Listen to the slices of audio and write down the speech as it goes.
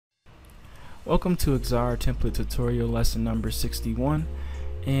Welcome to Xara template tutorial lesson number 61.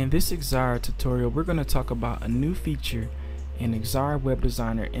 In this Xara tutorial we're going to talk about a new feature in Xara Web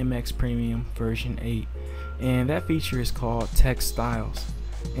Designer MX Premium version 8, and that feature is called Textiles.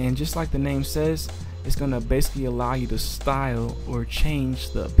 And just like the name says, it's going to basically allow you to style or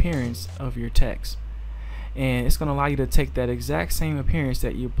change the appearance of your text. And it's going to allow you to take that exact same appearance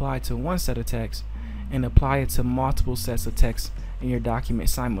that you apply to one set of text and apply it to multiple sets of text in your document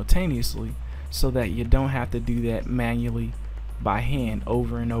simultaneously, so that you don't have to do that manually by hand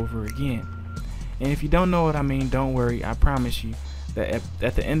over and over again. And if you don't know what I mean, don't worry, I promise you that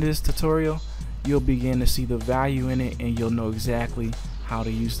at the end of this tutorial you'll begin to see the value in it and you'll know exactly how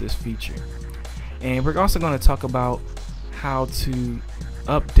to use this feature. And we're also going to talk about how to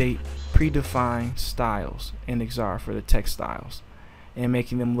update predefined styles in Xara for the text styles and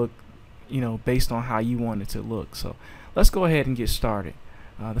making them look, based on how you want it to look. So let's go ahead and get started.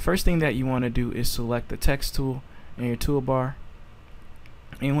 The first thing that you want to do is select the text tool in your toolbar,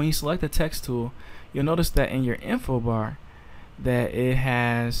 and when you select the text tool, you'll notice that in your info bar that it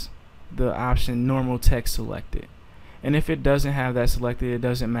has the option normal text selected. And if it doesn't have that selected, it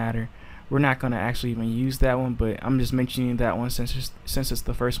doesn't matter. We're not going to actually even use that one, but I'm just mentioning that one since it's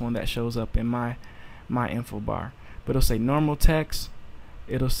the first one that shows up in my info bar. But it'll say normal text,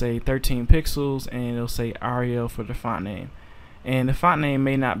 it'll say 13 pixels, and it'll say Arial for the font name. And the font name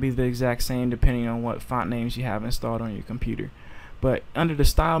may not be the exact same depending on what font names you have installed on your computer. But under the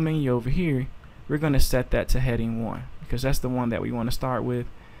style menu over here, we're going to set that to heading 1 because that's the one that we want to start with.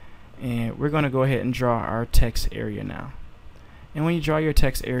 And we're going to go ahead and draw our text area now. And when you draw your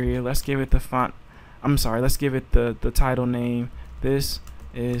text area, let's give it the let's give it the title name. This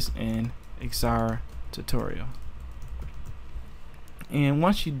is an Xara tutorial. And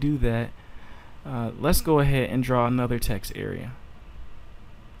once you do that, let's go ahead and draw another text area,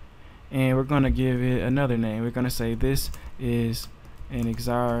 and we're going to give it another name. We're going to say this is an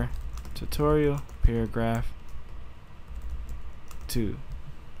Xara tutorial paragraph 2,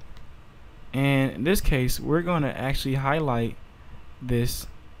 and in this case we're going to actually highlight this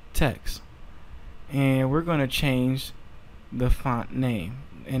text and we're going to change the font name.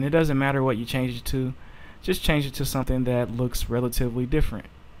 And it doesn't matter what you change it to, just change it to something that looks relatively different.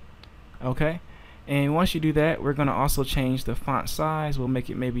 Okay, and once you do that, we're going to also change the font size. We'll make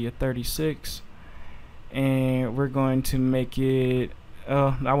it maybe a 36, and we're going to make it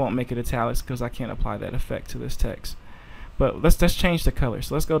I won't make it italics because I can't apply that effect to this text. But let's change the color.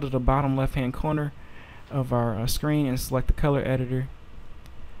 So let's go to the bottom left hand corner of our screen and select the color editor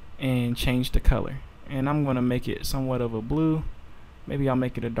and change the color. And I'm going to make it somewhat of a blue. Maybe I'll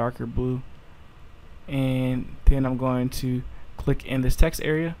make it a darker blue. And then I'm going to click in this text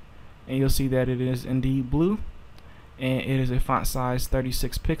area, and you'll see that it is indeed blue, and it is a font size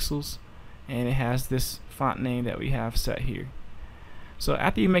 36 pixels, and it has this font name that we have set here. So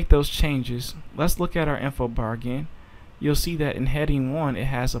after you make those changes, let's look at our info bar again. You'll see that in heading 1 it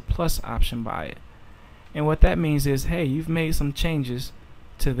has a plus option by it, and what that means is, hey, you've made some changes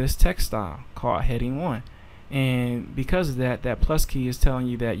to this text style called heading 1, and because of that, that plus key is telling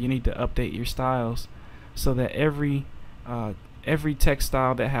you that you need to update your styles so that every text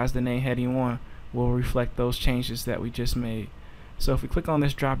style that has the name heading 1 will reflect those changes that we just made. So if we click on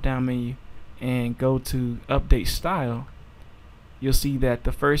this drop down menu and go to update style, you'll see that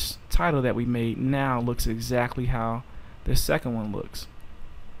the first title that we made now looks exactly how the second one looks.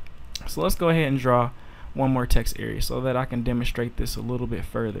 So let's go ahead and draw one more text area so that I can demonstrate this a little bit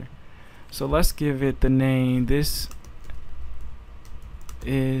further. So let's give it the name, this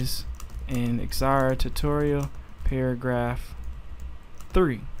is an Xara tutorial paragraph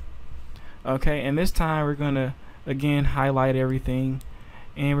 3. Okay, and this time we're gonna again highlight everything,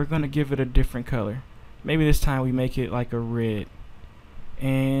 and we're gonna give it a different color. Maybe this time we make it like a red,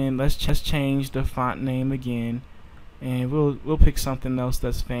 and let's change the font name again, and we'll pick something else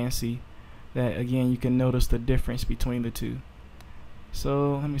that's fancy that again you can notice the difference between the two.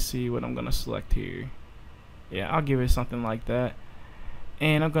 So let me see what I'm gonna select here. Yeah, I'll give it something like that,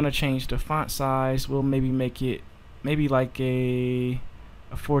 and I'm gonna change the font size. We'll maybe make it like a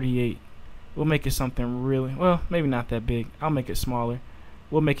 48. We'll make it something really, well, maybe not that big. I'll make it smaller.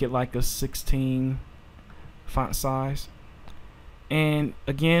 We'll make it like a 16 font size. And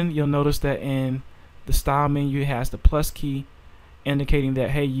again, you'll notice that in the style menu it has the plus key indicating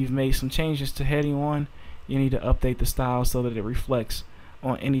that, hey, you've made some changes to heading 1. You need to update the style so that it reflects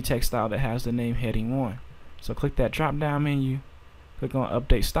on any text style that has the name heading 1. So click that drop down menu, click on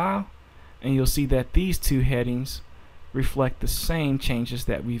update style, and you'll see that these two headings reflect the same changes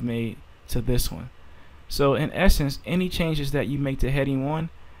that we've made to this one. So in essence, any changes that you make to heading 1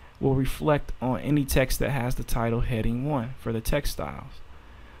 will reflect on any text that has the title heading 1 for the textiles.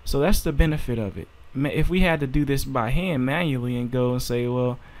 So that's the benefit of it. If we had to do this by hand manually and go and say,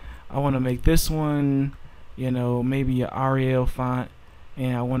 well, I want to make this one, you know, maybe a Arial font,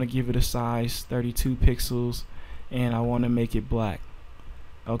 and I want to give it a size 32 pixels, and I want to make it black.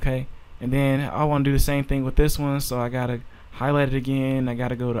 Okay, and then I want to do the same thing with this one, so I gotta highlight it again. I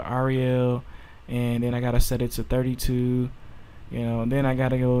gotta go to Arial, and then I gotta set it to 32. You know, and then I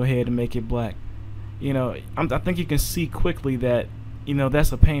gotta go ahead and make it black. You know, I think you can see quickly that, you know,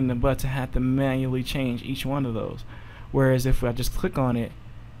 that's a pain in the butt to have to manually change each one of those. Whereas if I just click on it,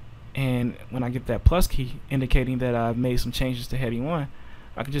 and when I get that plus key indicating that I've made some changes to heading 1,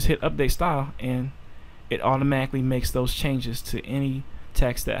 I can just hit update style, and it automatically makes those changes to any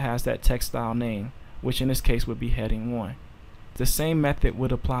text that has that textile name, which in this case would be heading 1. The same method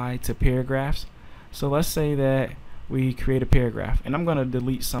would apply to paragraphs. So let's say that we create a paragraph, and I'm going to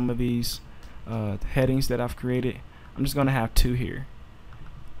delete some of these headings that I've created. I'm just going to have 2 here,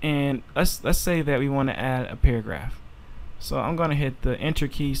 and let's say that we want to add a paragraph. So I'm going to hit the enter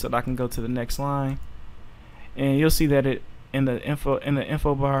key so that I can go to the next line, and you'll see that it in the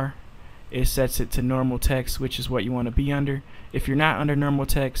info bar it sets it to normal text, which is what you want to be under. If you're not under normal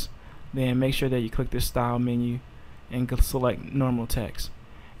text, then make sure that you click this style menu and go select normal text.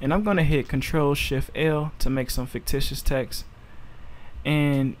 And I'm going to hit Control-Shift-L to make some fictitious text.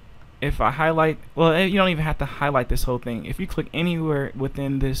 And if I highlight, well, you don't even have to highlight this whole thing. If you click anywhere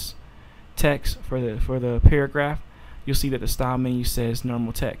within this text for the paragraph, you'll see that the style menu says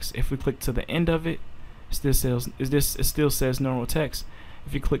normal text. If we click to the end of it, it still says normal text.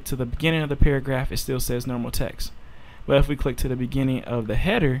 If you click to the beginning of the paragraph, it still says normal text. But if we click to the beginning of the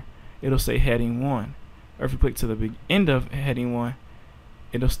header, it'll say heading 1. Or if you click to the end of heading 1,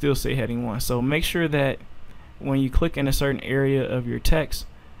 it'll still say heading 1. So make sure that when you click in a certain area of your text,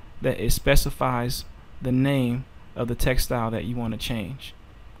 that it specifies the name of the text style that you want to change.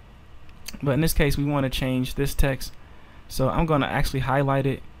 But in this case, we want to change this text, so I'm going to actually highlight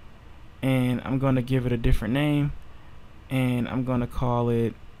it, and I'm going to give it a different name, and I'm going to call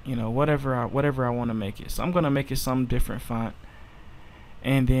it, you know, whatever I want to make it. So I'm going to make it some different font,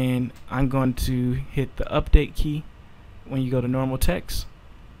 and then I'm going to hit the update key. When you go to normal text,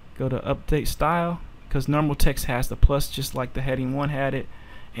 go to update style, because normal text has the plus just like the heading 1 had it,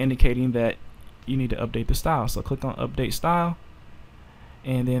 indicating that you need to update the style. So click on update style,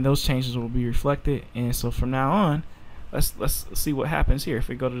 and then those changes will be reflected. And so from now on, let's see what happens here. If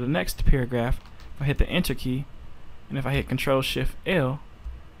we go to the next paragraph, if I hit the enter key, and if I hit Control-Shift-L,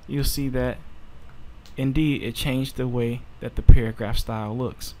 you'll see that indeed it changed the way that the paragraph style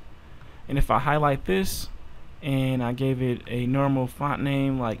looks. And if I highlight this and I gave it a normal font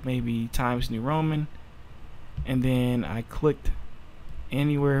name, like maybe Times New Roman, and then I clicked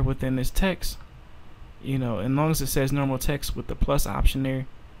anywhere within this text, you know, as long as it says normal text with the plus option there,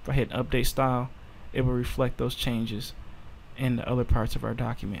 if I hit update style, it will reflect those changes in the other parts of our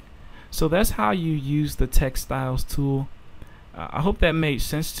document. So that's how you use the Textiles tool. I hope that made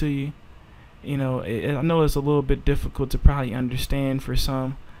sense to you. You know, I know it's a little bit difficult to probably understand for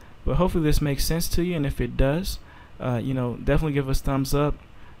some, but hopefully this makes sense to you. And if it does, you know, definitely give us thumbs up.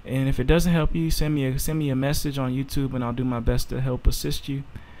 And if it doesn't help you, send me a message on YouTube, and I'll do my best to help assist you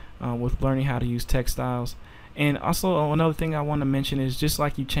with learning how to use Textiles. And also another thing I want to mention is, just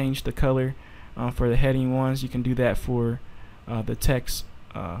like you changed the color for the heading 1s, you can do that for the text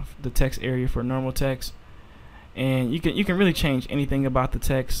area for normal text. And you can really change anything about the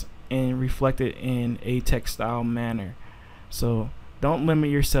text and reflect it in a textile manner. So don't limit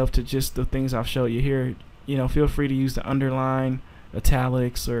yourself to just the things I've showed you here. You know, feel free to use the underline,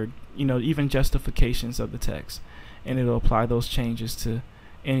 italics, or, you know, even justifications of the text, and it'll apply those changes to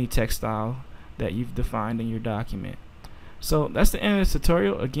any textile that you've defined in your document. So that's the end of this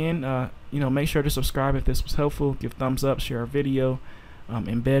tutorial. Again, you know, make sure to subscribe if this was helpful. Give thumbs up, share our video,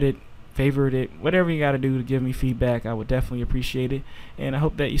 embed it, favorite it, whatever you got to do to give me feedback. I would definitely appreciate it, and I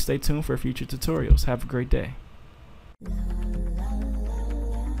hope that you stay tuned for future tutorials. Have a great day.